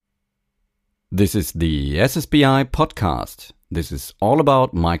This is the SSBI podcast. This is all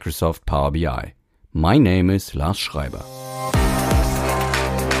about Microsoft Power BI. My name is Lars Schreiber.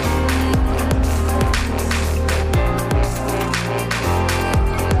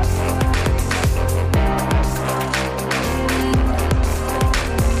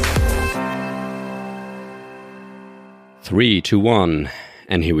 Three, two, one,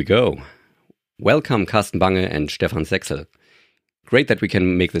 and here we go. Welcome, Carsten Bange and Stefan Sexl. Great that we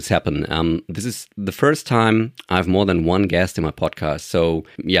can make this happen. This is the first time I have more than one guest in my podcast. So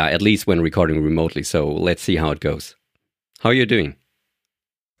yeah, at least when recording remotely. So let's see how it goes. How are you doing?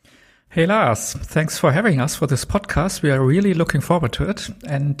 Hey Lars, thanks for having us for this podcast. We are really looking forward to it.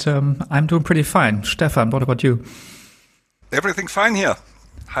 And I'm doing pretty fine. Stefan, what about you? Everything fine here.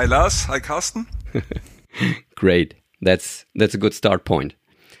 Hi Lars, hi Carsten. Great. That's a good start point.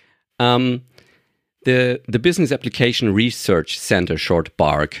 The Business Application Research Center, short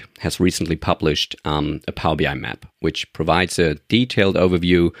BARC, has recently published a Power BI map, which provides a detailed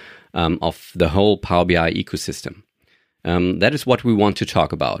overview of the whole Power BI ecosystem. That is what we want to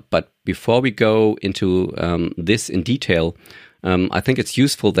talk about. But before we go into this in detail, I think it's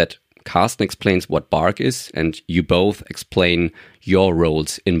useful that Carsten explains what BARC is and you both explain your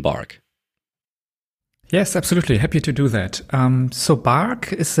roles in BARC. Yes, absolutely. Happy to do that. So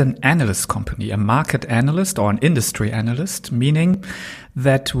BARC is an analyst company, a market analyst or an industry analyst, meaning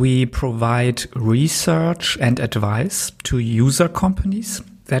that we provide research and advice to user companies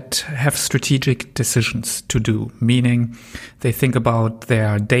that have strategic decisions to do, meaning they think about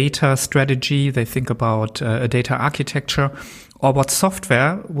their data strategy, they think about a data architecture, or what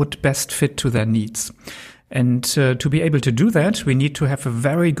software would best fit to their needs. And to be able to do that, we need to have a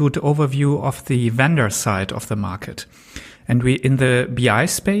very good overview of the vendor side of the market. And we, in the BI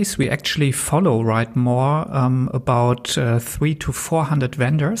space, we actually write more about 300 to 400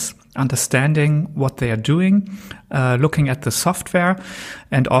 vendors, understanding what they are doing, looking at the software,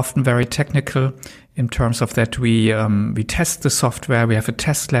 and often very technical in terms of that we test the software, we have a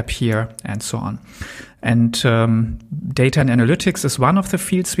test lab here, and so on. And data and analytics is one of the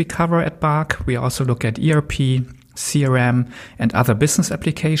fields we cover at BARC. We also look at ERP, CRM, and other business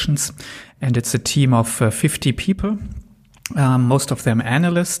applications. And it's a team of 50 people, most of them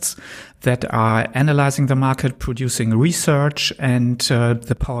analysts that are analyzing the market, producing research. And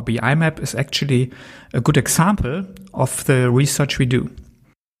the powerBImap is actually a good example of the research we do.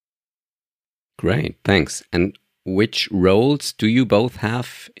 Great, thanks. And which roles do you both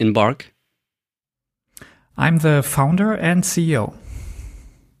have in BARC? I'm the founder and CEO.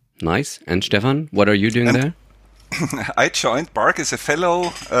 Nice. And Stefan, what are you doing there? I joined BARC as a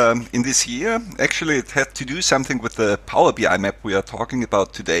fellow in this year. Actually, it had to do something with the Power BI map we are talking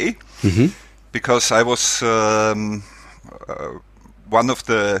about today, because I was one of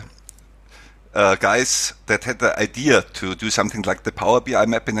the guys that had the idea to do something like the Power BI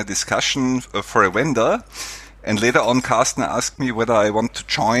map in a discussion for a vendor. And later on, Carsten asked me whether I want to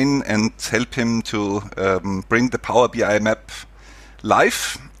join and help him to bring the Power BI map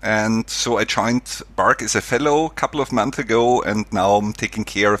live. And so I joined BARC as a fellow a couple of months ago, and now I'm taking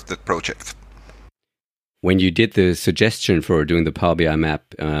care of that project. When you did the suggestion for doing the Power BI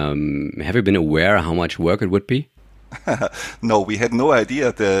map, have you been aware how much work it would be? No, we had no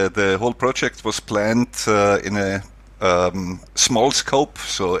idea. The whole project was planned in a small scope.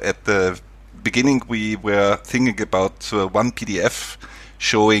 So at the beginning, we were thinking about one PDF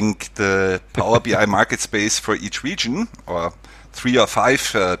showing the Power BI market space for each region, or 3 or 5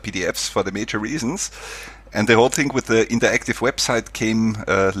 PDFs for the major regions. And the whole thing with the interactive website came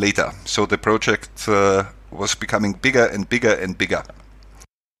later. So the project was becoming bigger and bigger and bigger.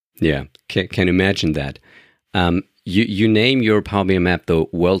 Yeah, can imagine that. You name your Power BI map the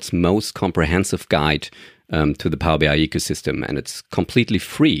world's most comprehensive guide to the Power BI ecosystem, and it's completely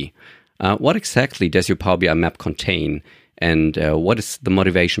free. What exactly does your Power BI map contain, and what is the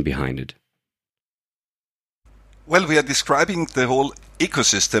motivation behind it? Well, we are describing the whole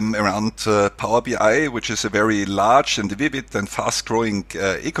ecosystem around Power BI, which is a very large and vivid and fast-growing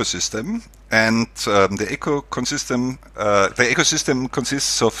ecosystem. And the ecosystem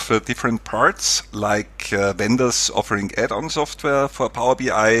consists of different parts, like vendors offering add-on software for Power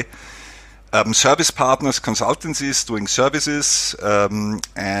BI, service partners, consultancies doing services,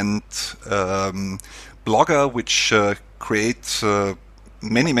 and Blogger, which create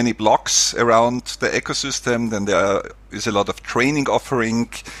many blogs around the ecosystem. Then there is a lot of training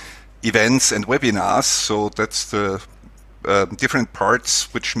offering, events and webinars. So that's the different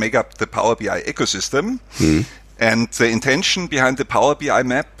parts which make up the Power BI ecosystem. And the intention behind the Power BI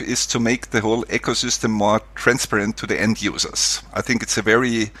map is to make the whole ecosystem more transparent to the end users. I think it's a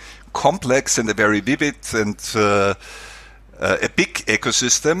very complex and a very vivid and a big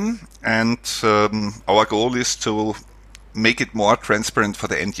ecosystem, and our goal is to make it more transparent for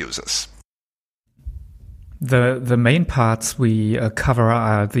the end users. The main parts we cover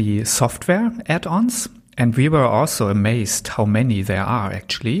are the software add-ons. And we were also amazed how many there are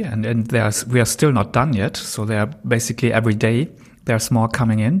actually, and we are still not done yet. So there are basically every day there's more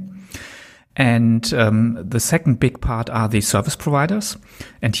coming in. And the second big part are the service providers,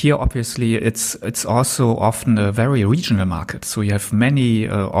 and here obviously it's also often a very regional market. So you have many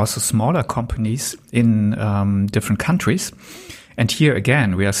also smaller companies in different countries, and here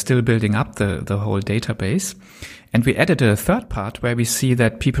again we are still building up the whole database. And we added a third part where we see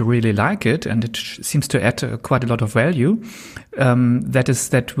that people really like it, and it seems to add quite a lot of value. That is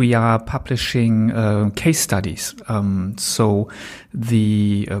that we are publishing case studies. So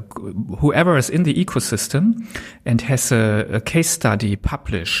the whoever is in the ecosystem and has a case study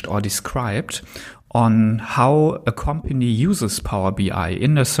published or described on how a company uses Power BI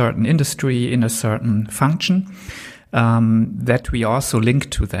in a certain industry, in a certain function, that we also link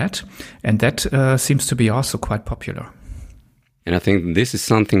to that, and that seems to be also quite popular. And I think this is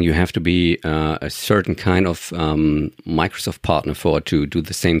something you have to be a certain kind of Microsoft partner for to do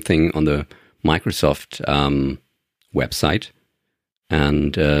the same thing on the Microsoft website.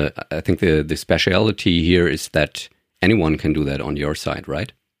 And I think the speciality here is that anyone can do that on your side,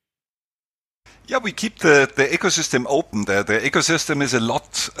 right? Yeah, we keep the ecosystem open there. The ecosystem is a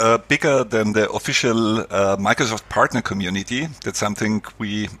lot bigger than the official Microsoft partner community. That's something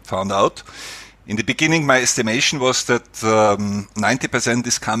we found out. In the beginning, my estimation was that 90%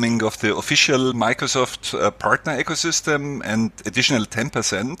 is coming of the official Microsoft partner ecosystem and additional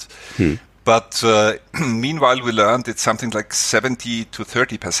 10%. But meanwhile, we learned it's something like 70 to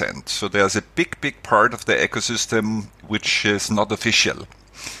 30%. So there's a big part of the ecosystem which is not official,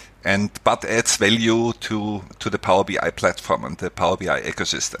 but adds value to the Power BI platform and the Power BI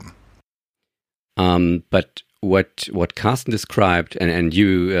ecosystem. But what Carsten described and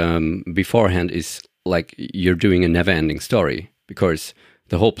you beforehand is like you're doing a never-ending story, because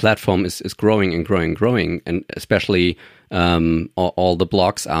the whole platform is growing and growing, and especially all the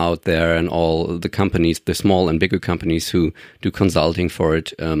blogs out there and all the companies, the small and bigger companies who do consulting for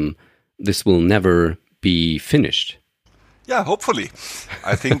it, this will never be finished. Yeah, hopefully.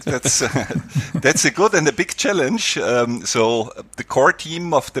 I think that's a good and a big challenge. So the core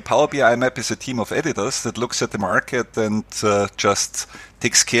team of the Power BI map is a team of editors that looks at the market and just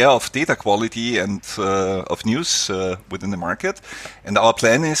takes care of data quality and of news within the market. And our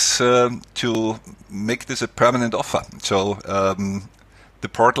plan is to make this a permanent offer. So the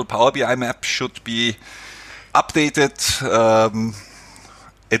portal Power BI map should be updated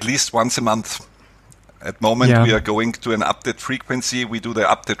at least once a month. At the moment, we are going to an update frequency. We do the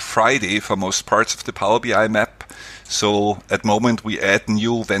update Friday for most parts of the Power BI map. So at the moment, we add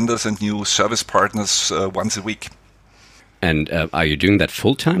new vendors and new service partners once a week. And are you doing that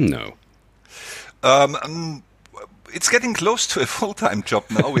full-time? No. It's getting close to a full-time job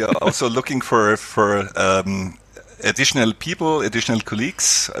now. We are also looking for additional people, additional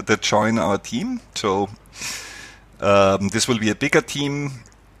colleagues that join our team. So this will be a bigger team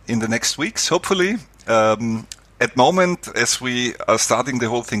in the next weeks, hopefully. At the moment, as we are starting the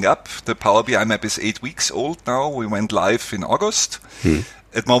whole thing up, the Power BI map is 8 weeks old now. We went live in August.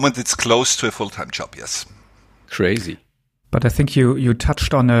 At the moment, it's close to a full-time job, yes. Crazy. But I think you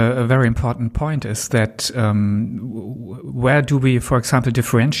touched on a very important point, is that where do we, for example,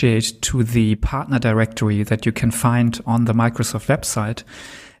 differentiate to the partner directory that you can find on the Microsoft website?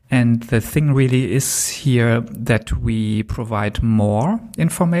 And the thing really is here that we provide more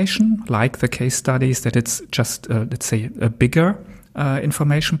information, like the case studies, that it's just, let's say, a bigger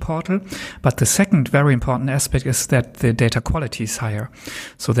information portal. But the second very important aspect is that the data quality is higher,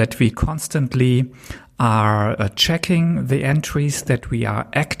 so that we constantly are checking the entries, that we are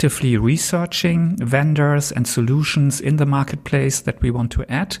actively researching vendors and solutions in the marketplace that we want to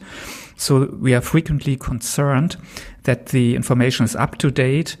add. So we are frequently concerned that the information is up to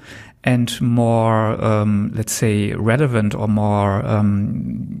date and more, let's say, relevant or more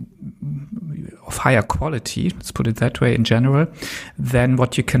of higher quality, let's put it that way in general, than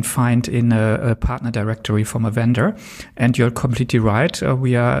what you can find in a partner directory from a vendor. And you're completely right.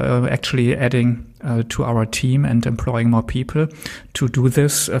 We are actually adding to our team and employing more people to do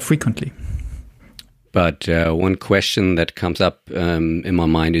this frequently. But one question that comes up in my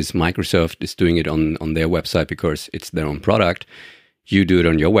mind is Microsoft is doing it on their website because it's their own product. You do it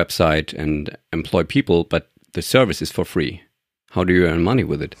on your website and employ people, but the service is for free. How do you earn money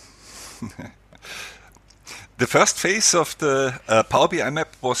with it? The first phase of the powerBImap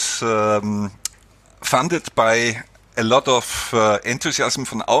was funded by a lot of enthusiasm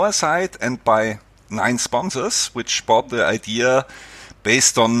from our side and by 9 sponsors, which bought the idea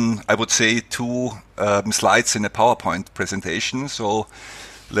based on, I would say, 2 slides in a PowerPoint presentation. So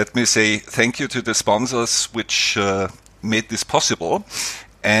let me say thank you to the sponsors which made this possible.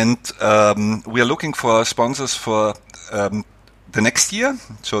 And we are looking for sponsors for the next year.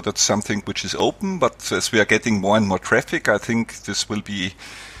 So that's something which is open. But as we are getting more and more traffic, I think this will be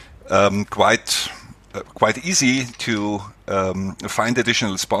quite easy to find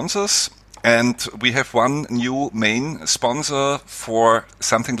additional sponsors. And we have one new main sponsor for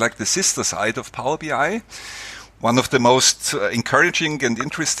something like the sister side of Power BI. One of the most encouraging and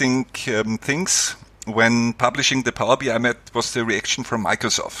interesting things when publishing the Power BI map was the reaction from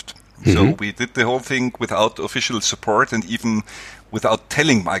Microsoft. Mm-hmm. So we did the whole thing without official support and even without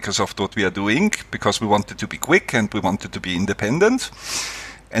telling Microsoft what we are doing, because we wanted to be quick and we wanted to be independent.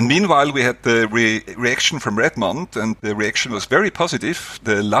 And meanwhile, we had the reaction from Redmond, and the reaction was very positive.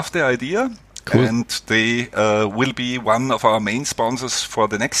 They loved the idea, cool. And they will be one of our main sponsors for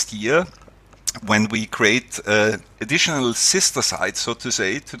the next year when we create additional sister sites, so to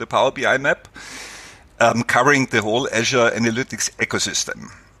say, to the Power BI map, covering the whole Azure Analytics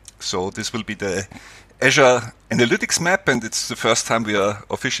ecosystem. So this will be the Azure Analytics map, and it's the first time we are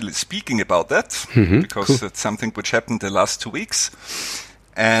officially speaking about that, because cool. It's something which happened the last 2 weeks.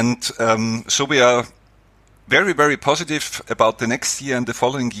 And so we are very, very positive about the next year and the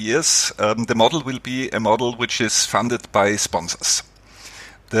following years. The model will be a model which is funded by sponsors.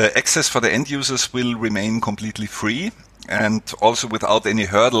 The access for the end users will remain completely free, and also without any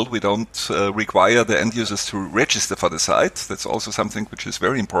hurdle. We don't require the end users to register for the site. That's also something which is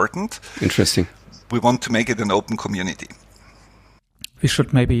very important. Interesting. We want to make it an open community. We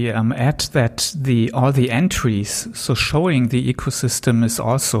should maybe add that all the entries, so showing the ecosystem, is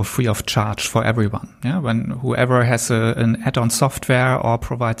also free of charge for everyone. Yeah, when whoever has an add-on software or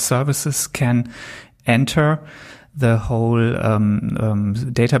provides services can enter the whole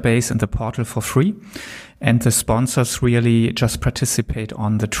database in the portal for free, and the sponsors really just participate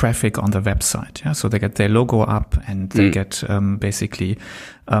on the traffic on the website. Yeah, so they get their logo up and they get basically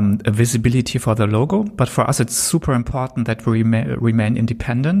a visibility for the logo. But for us, it's super important that we remain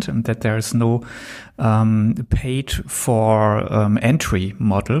independent and that there is no paid for entry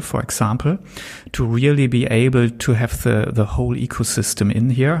model, for example, to really be able to have the whole ecosystem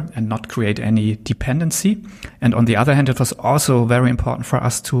in here and not create any dependency. And on the other hand, it was also very important for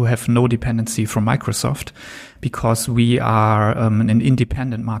us to have no dependency from Microsoft, because we are an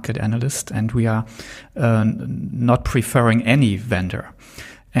independent market analyst and we are not preferring any vendor.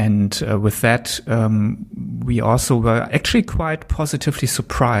 And with that, we also were actually quite positively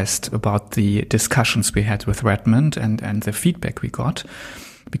surprised about the discussions we had with Redmond and the feedback we got,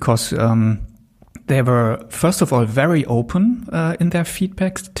 because they were, first of all, very open in their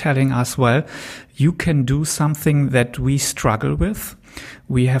feedback, telling us, well, you can do something that we struggle with.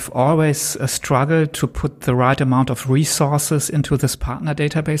 We have always struggled to put the right amount of resources into this partner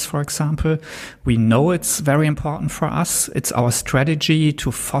database, for example. We know it's very important for us. It's our strategy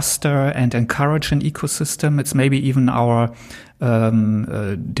to foster and encourage an ecosystem. It's maybe even our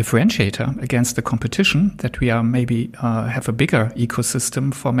differentiator against the competition, that we are maybe have a bigger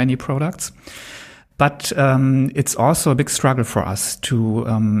ecosystem for many products. But it's also a big struggle for us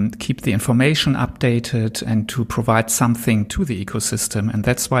to keep the information updated and to provide something to the ecosystem. And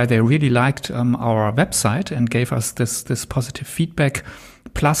that's why they really liked our website and gave us this positive feedback,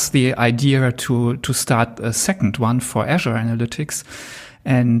 plus the idea to start a second one for Azure Analytics.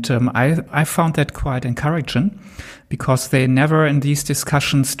 And I found that quite encouraging, because they never in these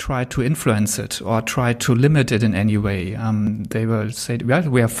discussions try to influence it or try to limit it in any way. They will say, well,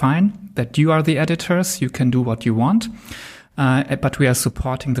 we are fine that you are the editors, you can do what you want, but we are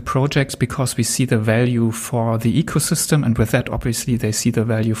supporting the projects because we see the value for the ecosystem, and with that, obviously, they see the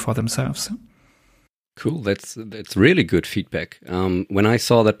value for themselves. Cool, that's really good feedback. When I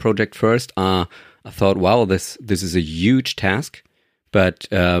saw that project first, I thought, wow, this is a huge task, but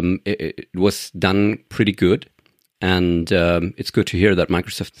it was done pretty good. And it's good to hear that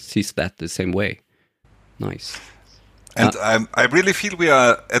Microsoft sees that the same way. Nice. And I really feel we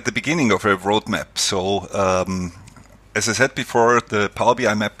are at the beginning of a roadmap. So, as I said before, the Power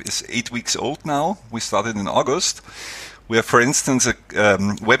BI map is 8 weeks old now. We started in August. We have, for instance, a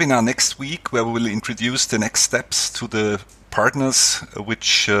webinar next week where we will introduce the next steps to the partners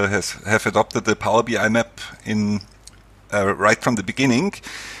which have adopted the Power BI map in right from the beginning.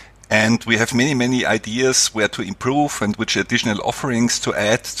 And we have many, many ideas where to improve and which additional offerings to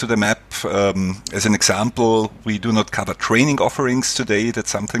add to the map. As an example, we do not cover training offerings today. That's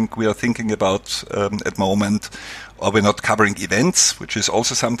something we are thinking about at the moment. Or we're not covering events, which is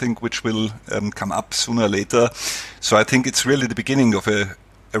also something which will come up sooner or later. So I think it's really the beginning of a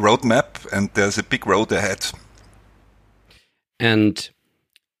roadmap, and there's a big road ahead. And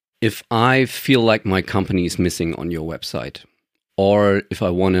if I feel like my company is missing on your website, or if I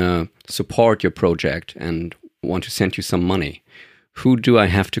want to support your project and want to send you some money, who do I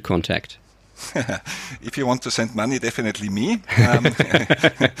have to contact? If you want to send money, definitely me.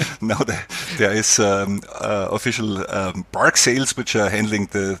 No, there is official BARC sales which are handling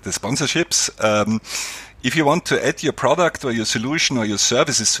the sponsorships. If you want to add your product or your solution or your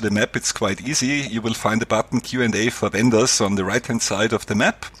services to the map, it's quite easy. You will find a button Q&A for vendors on the right-hand side of the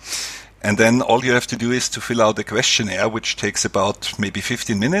map. And then all you have to do is to fill out a questionnaire, which takes about maybe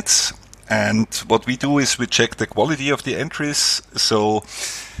 15 minutes. And what we do is we check the quality of the entries. So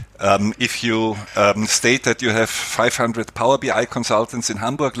if you state that you have 500 Power BI consultants in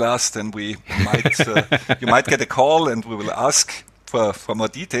Hamburg last, then we might you might get a call and we will ask for more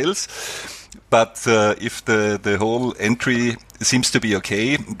details. But if the whole entry seems to be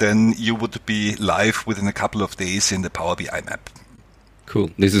okay, then you would be live within a couple of days in the Power BI map. Cool.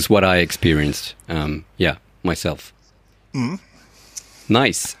 This is what I experienced. Myself. Mm-hmm.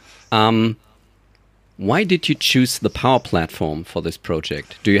 Nice. Why did you choose the Power Platform for this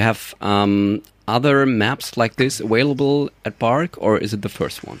project? Do you have other maps like this available at BARC, or is it the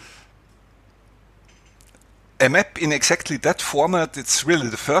first one? A map in exactly that format, it's really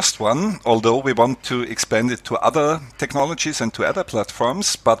the first one, although we want to expand it to other technologies and to other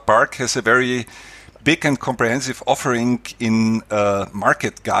platforms. But BARC has a very big and comprehensive offering in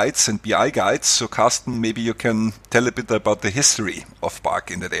market guides and BI guides. So Carsten, maybe you can tell a bit about the history of BARC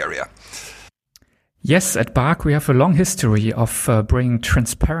in that area. Yes, at BARC we have a long history of bringing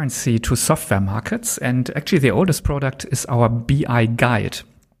transparency to software markets. And actually the oldest product is our BI guide.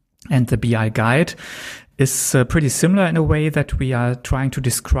 And the BI guide is pretty similar in a way that we are trying to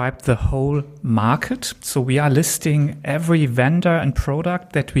describe the whole market. So we are listing every vendor and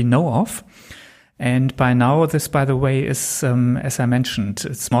product that we know of. And by now, this, by the way, is, as I mentioned,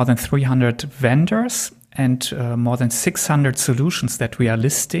 it's more than 300 vendors and more than 600 solutions that we are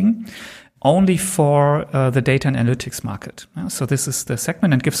listing only for the data and analytics market. So this is the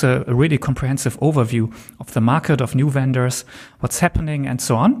segment and gives a really comprehensive overview of the market, of new vendors, what's happening, and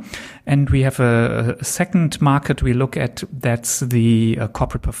so on. And we have a second market we look at, that's the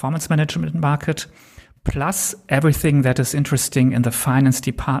corporate performance management market, plus everything that is interesting in the finance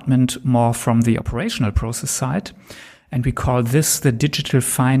department, more from the operational process side. And we call this the digital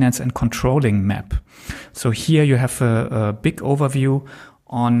finance and controlling map. So here you have a big overview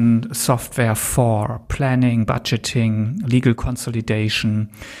on software for planning, budgeting, legal consolidation,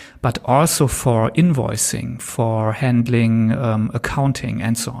 but also for invoicing, for handling accounting,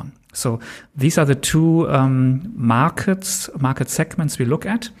 and so on. So these are the two market segments we look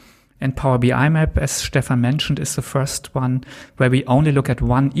at. And powerBImap, as Stefan mentioned, is the first one where we only look at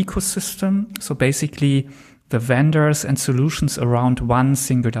one ecosystem. So basically the vendors and solutions around one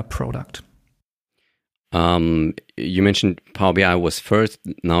singular product. You mentioned Power BI was first.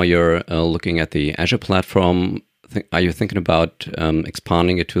 Now you're looking at the Azure platform. Are you thinking about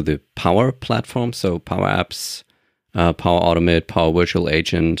expanding it to the Power Platform? So Power Apps, Power Automate, Power Virtual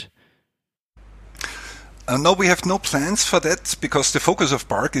Agent? No, we have no plans for that because the focus of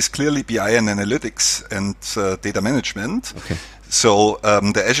BARC is clearly BI and analytics and data management. Okay. So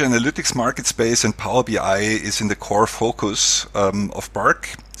the Azure Analytics market space and Power BI is in the core focus of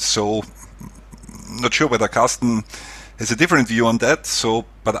BARC. So not sure whether Carsten has a different view on that. So,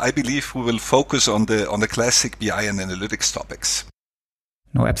 but I believe we will focus on the classic BI and analytics topics.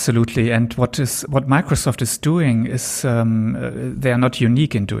 No, absolutely. And what Microsoft is doing is they are not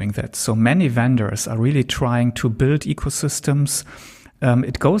unique in doing that. So many vendors are really trying to build ecosystems.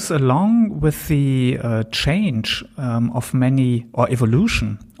 It goes along with the change of many, or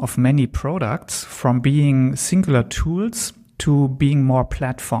evolution of many products from being singular tools to being more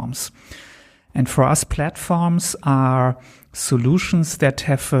platforms. And for us, platforms are solutions that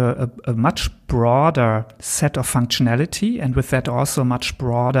have a much broader set of functionality, and with that also much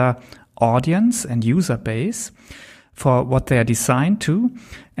broader audience and user base for what they are designed to.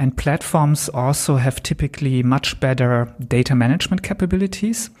 And platforms also have typically much better data management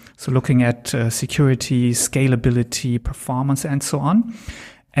capabilities. So looking at security, scalability, performance, and so on.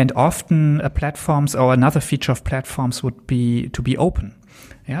 And often platforms, or another feature of platforms, would be to be open.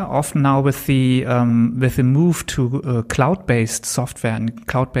 Yeah, often now with the move to cloud-based software and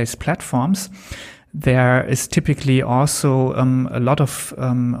cloud-based platforms, there is typically also a lot of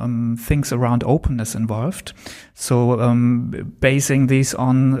things around openness involved. So basing these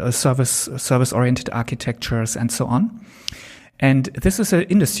on service-oriented architectures and so on. And this is an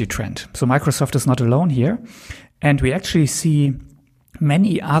industry trend. So Microsoft is not alone here. And we actually see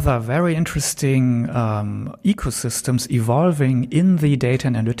many other very interesting ecosystems evolving in the data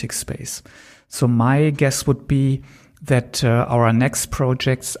analytics space. So my guess would be that our next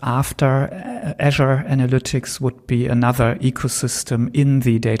projects after Azure Analytics would be another ecosystem in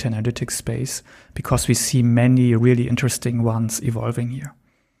the data analytics space, because we see many really interesting ones evolving here.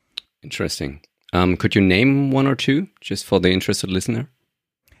 Interesting. Could you name one or two, just for the interested listener?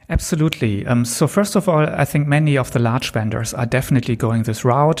 Absolutely. So first of all, I think many of the large vendors are definitely going this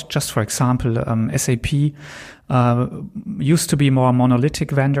route. Just for example, SAP used to be more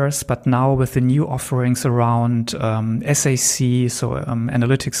monolithic vendors, but now with the new offerings around SAC, so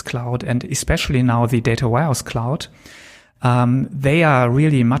Analytics Cloud, and especially now the Data Warehouse Cloud, they are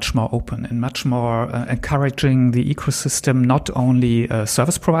really much more open and much more encouraging the ecosystem, not only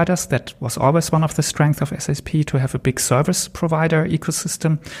service providers. That was always one of the strengths of SAP, to have a big service provider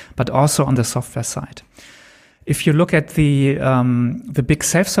ecosystem, but also on the software side. If you look at the big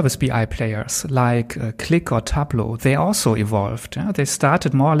self-service BI players like Qlik or Tableau, they also evolved. Yeah? They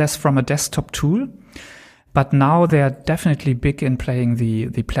started more or less from a desktop tool, but now they are definitely big in playing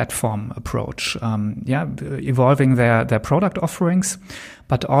the platform approach. Evolving their product offerings,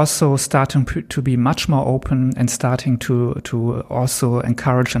 but also starting to be much more open and starting to also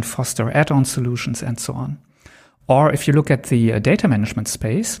encourage and foster add-on solutions and so on. Or if you look at the data management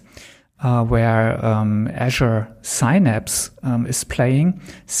space, where Azure Synapse is playing,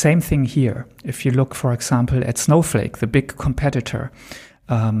 same thing here. If you look, for example, at Snowflake, the big competitor,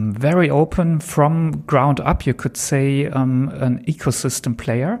 very open from ground up, you could say, an ecosystem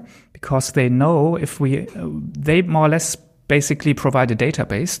player, because they know they more or less basically provide a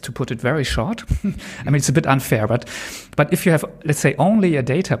database, to put it very short. I mean, it's a bit unfair, but if you have, let's say, only a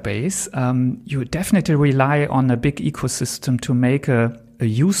database, you definitely rely on a big ecosystem to make a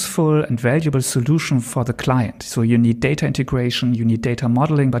useful and valuable solution for the client. So you need data integration, you need data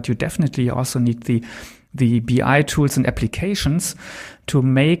modeling, but you definitely also need the BI tools and applications to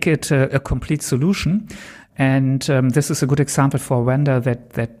make it a complete solution. And this is a good example for a vendor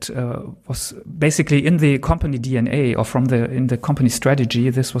that was basically in the company DNA, or in the company strategy.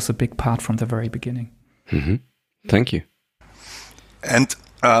 This was a big part from the very beginning. Mm-hmm. Thank you. And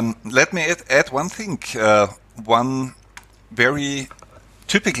let me add one thing. One very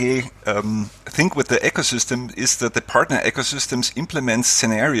typically thing with the ecosystem is that the partner ecosystems implement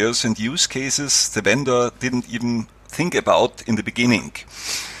scenarios and use cases the vendor didn't even think about in the beginning.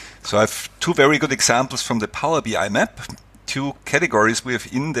 So I have two very good examples from the powerBImap. Two categories we have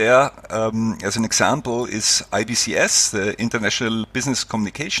in there, as an example, is IBCS, the International Business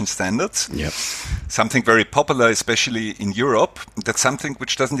Communication Standards. Yep. Something very popular, especially in Europe. That's something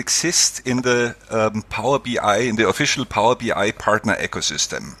which doesn't exist in the Power BI, in the official Power BI partner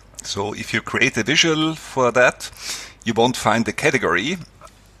ecosystem. So if you create a visual for that, you won't find the category.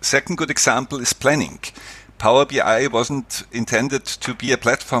 Second good example is planning. Power BI wasn't intended to be a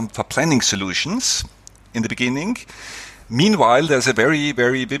platform for planning solutions in the beginning. Meanwhile, there's a very,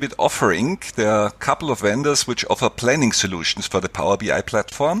 very vivid offering. There are a couple of vendors which offer planning solutions for the Power BI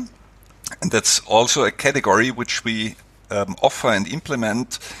platform. And that's also a category which we offer and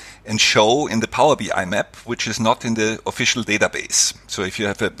implement and show in the powerBImap, which is not in the official database. So if you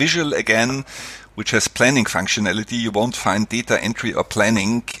have a visual again, which has planning functionality, you won't find data entry or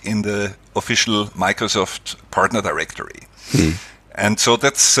planning in the official Microsoft partner directory. And so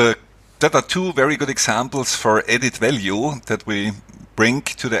that are two very good examples for added value that we bring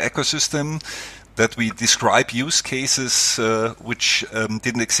to the ecosystem, that we describe use cases which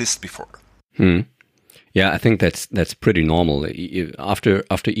didn't exist before. Yeah, I think that's pretty normal. After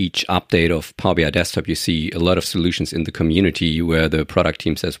each update of Power BI Desktop, you see a lot of solutions in the community where the product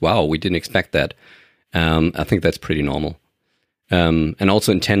team says, "Wow, we didn't expect that." I think that's pretty normal, and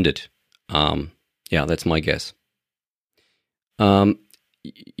also intended. Yeah, that's my guess.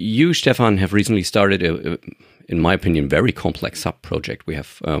 You, Stefan, have recently started in my opinion, very complex sub-project. We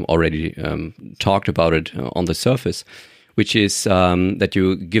have already talked about it on the surface, which is that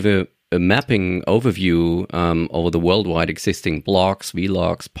you give a mapping overview over the worldwide existing blogs,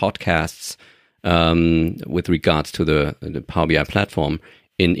 vlogs, podcasts with regards to the Power BI platform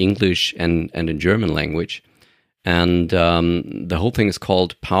in English and in German language. And the whole thing is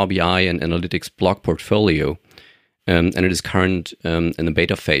called Power BI and Analytics Blog Portfolio. and it is current in the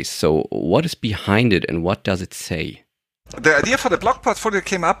beta phase. So what is behind it and what does it say? The idea for the block portfolio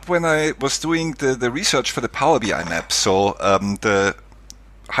came up when I was doing the research for the powerBImap. So the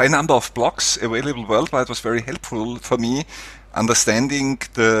high number of blocks available worldwide was very helpful for me understanding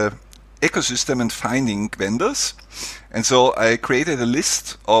the ecosystem and finding vendors. And so I created a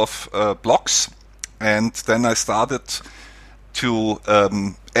list of blocks, and then I started to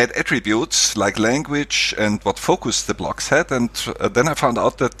add attributes like language and what focus the blocks had. And then I found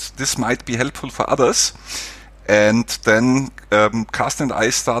out that this might be helpful for others. And then Carsten and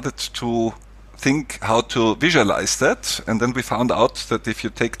I started to think how to visualize that. And then we found out that if you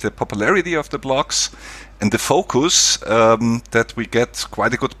take the popularity of the blocks and the focus, that we get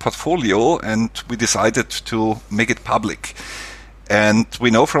quite a good portfolio, and we decided to make it public. And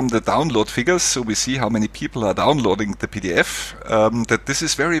we know from the download figures, so we see how many people are downloading the PDF, that this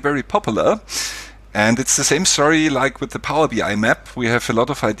is very, very popular. And it's the same story like with the powerBImap. We have a lot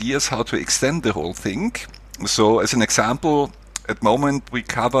of ideas how to extend the whole thing. So as an example, at the moment we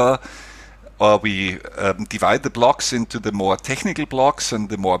cover, or we divide the blocks into the more technical blocks and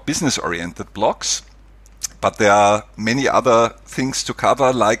the more business-oriented blocks. But there are many other things to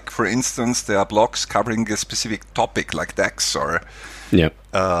cover, like, for instance, there are blocks covering a specific topic, like DAX or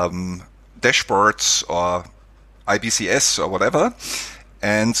dashboards or IBCS or whatever.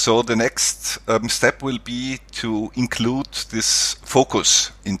 And so the next step will be to include this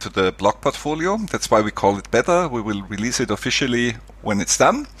focus into the block portfolio. That's why we call it beta. We will release it officially when it's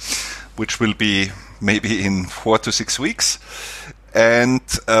done, which will be maybe in 4 to 6 weeks. And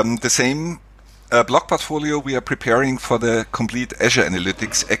the same block portfolio we are preparing for the complete Azure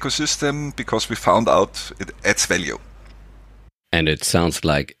Analytics ecosystem, because we found out it adds value. And it sounds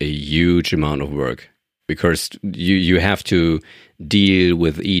like a huge amount of work, because you have to deal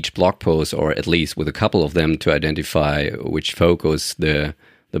with each blog post, or at least with a couple of them, to identify which focus the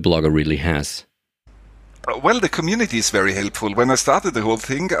blogger really has. Well, the community is very helpful. When I started the whole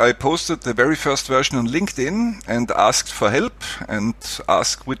thing, I posted the very first version on LinkedIn and asked for help and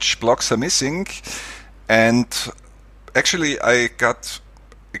asked which blogs are missing. And actually, I got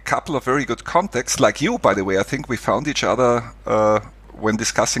a couple of very good contacts, like you, by the way. I think we found each other when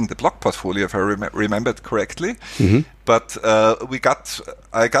discussing the blog portfolio, if I remembered correctly. Mm-hmm. But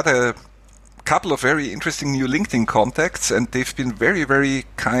I got a couple of very interesting new LinkedIn contacts, and they've been very, very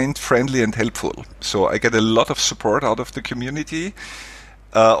kind, friendly, and helpful. So I get a lot of support out of the community.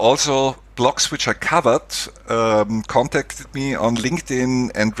 Also, blogs which I covered contacted me on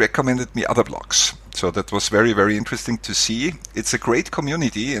LinkedIn and recommended me other blogs. So that was very, very interesting to see. It's a great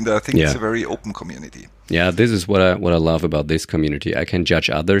community, and I think it's a very open community. Yeah, this is what I love about this community. I can judge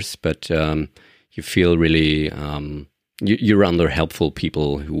others, but you feel really you're under helpful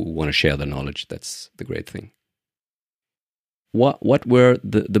people who want to share their knowledge. That's the great thing. What were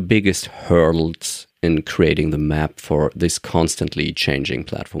the biggest hurdles in creating the map for this constantly changing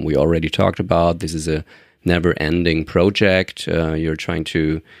platform? We already talked about this is a never-ending project. You're trying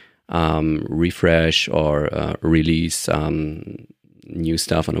to refresh or release new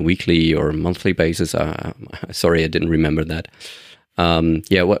stuff on a weekly or monthly basis. Sorry, I didn't remember that.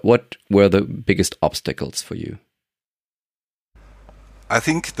 What were the biggest obstacles for you? I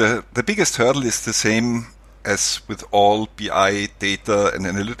think the biggest hurdle is the same as with all BI data and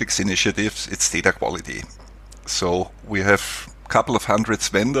analytics initiatives. It's data quality. So we have a couple of hundreds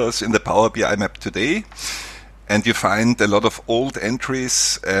vendors in the powerBImap today, and you find a lot of old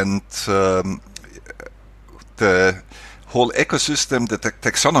entries, and the whole ecosystem, the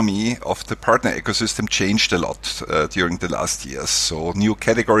taxonomy of the partner ecosystem changed a lot during the last years. So new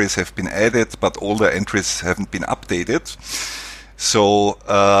categories have been added, but older entries haven't been updated. So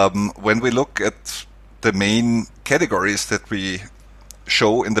when we look at the main categories that we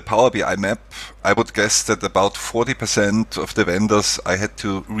show in the powerBImap, I would guess that about 40% of the vendors I had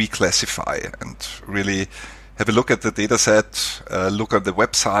to reclassify and really have a look at the data set, look at the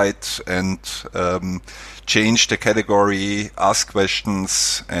website, and change the category, ask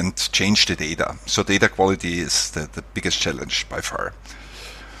questions, and change the data. So data quality is the biggest challenge by far.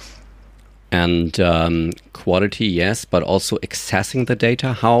 And quality, yes, but also accessing the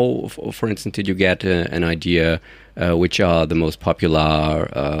data. How, for instance, did you get an idea which are the most popular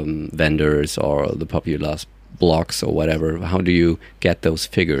vendors or the popular blogs or whatever? How do you get those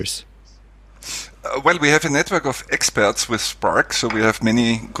figures? Well, we have a network of experts with BARC, so we have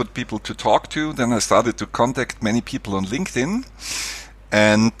many good people to talk to. Then I started to contact many people on LinkedIn.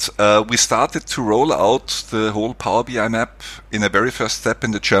 And we started to roll out the whole powerBImap in a very first step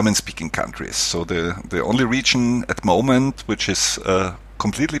in the German-speaking countries. So the only region at the moment which is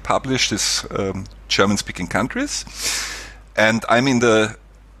completely published is German-speaking countries. And I'm in the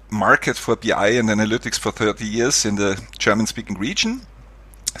market for BI and analytics for 30 years in the German-speaking region.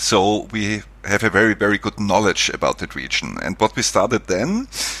 So we have a very, very good knowledge about that region. And what we started then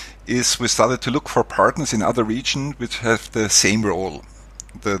is we started to look for partners in other regions which have the same role.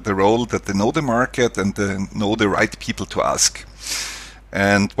 The role that they know the market and they know the right people to ask.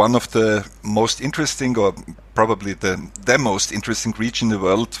 And one of the most interesting, or probably the most interesting region in the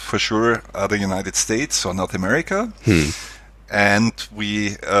world for sure, are the United States or North America. And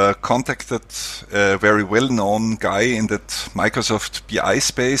we contacted a very well-known guy in that Microsoft BI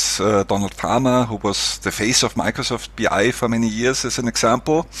space, Donald Farmer, who was the face of Microsoft BI for many years, as an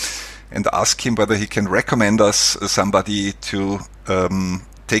example, and asked him whether he can recommend us somebody to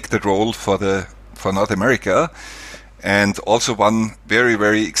take that role for North America. And also one very,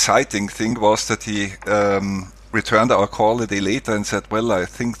 very exciting thing was that he returned our call a day later and said, well, I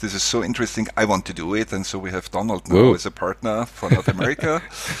think this is so interesting, I want to do it. And so we have Donald now as a partner for North America.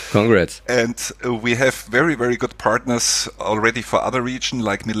 Congrats. And we have very, very good partners already for other regions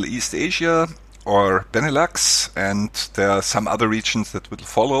like Middle East Asia or Benelux. And there are some other regions that will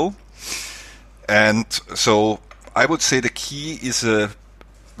follow. And so I would say the key is a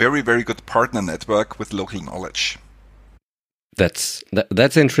very, very good partner network with local knowledge.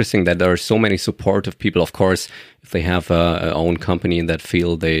 That's interesting that there are so many supportive people. Of course, if they have a own company in that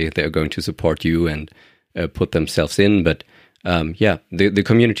field, they're going to support you and put themselves in. But the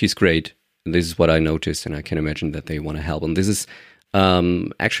community is great. This is what I noticed, and I can imagine that they want to help. And this is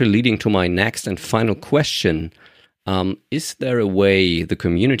actually leading to my next and final question. Is there a way the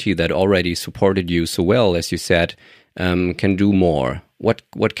community that already supported you so well, as you said, can do more?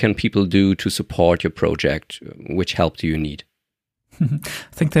 What can people do to support your project? Which help do you need? I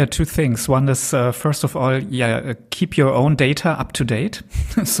think there are two things. One is, first of all, keep your own data up to date.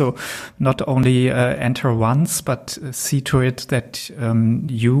 So not only enter once, but see to it that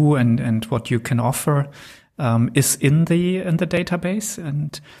you and what you can offer is in the database.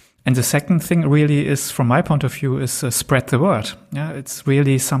 And the second thing really is, from my point of view, is spread the word. Yeah, it's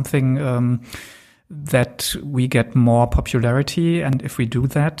really something that we get more popularity, and if we do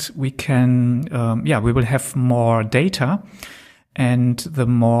that, we can we will have more data. And the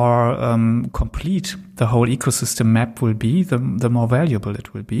more complete the whole ecosystem map will be, the more valuable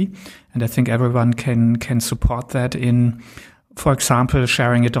it will be. And I think everyone can support that in, for example,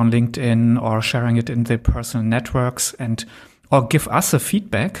 sharing it on LinkedIn or sharing it in their personal networks, or give us a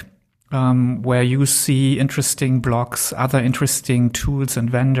feedback where you see interesting blogs, other interesting tools and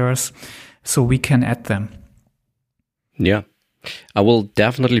vendors, so we can add them. Yeah, I will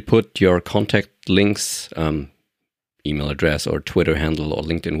definitely put your contact links, email address or Twitter handle or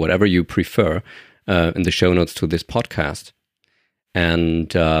LinkedIn, whatever you prefer, in the show notes to this podcast.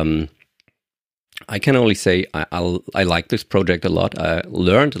 And I can only say I like this project a lot. I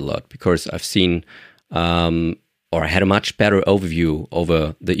learned a lot because I've seen, or I had a much better overview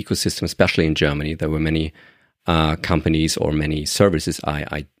over the ecosystem, especially in Germany. There were many companies or many services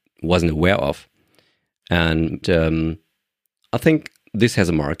I wasn't aware of. And I think this has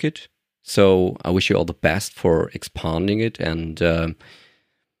a market. So I wish you all the best for expanding it, and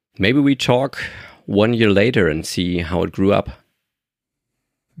maybe we talk 1 year later and see how it grew up.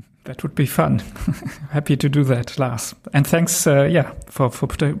 That would be fun. Happy to do that, Lars. And thanks, for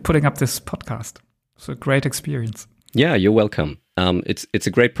putting up this podcast. It's a great experience. Yeah, you're welcome. It's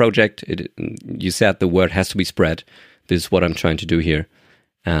a great project. You said the word has to be spread. This is what I'm trying to do here,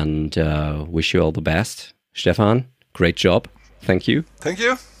 and wish you all the best, Stefan. Great job. Thank you. Thank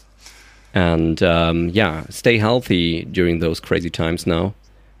you. And stay healthy during those crazy times now.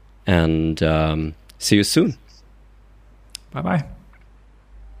 And see you soon. Bye-bye.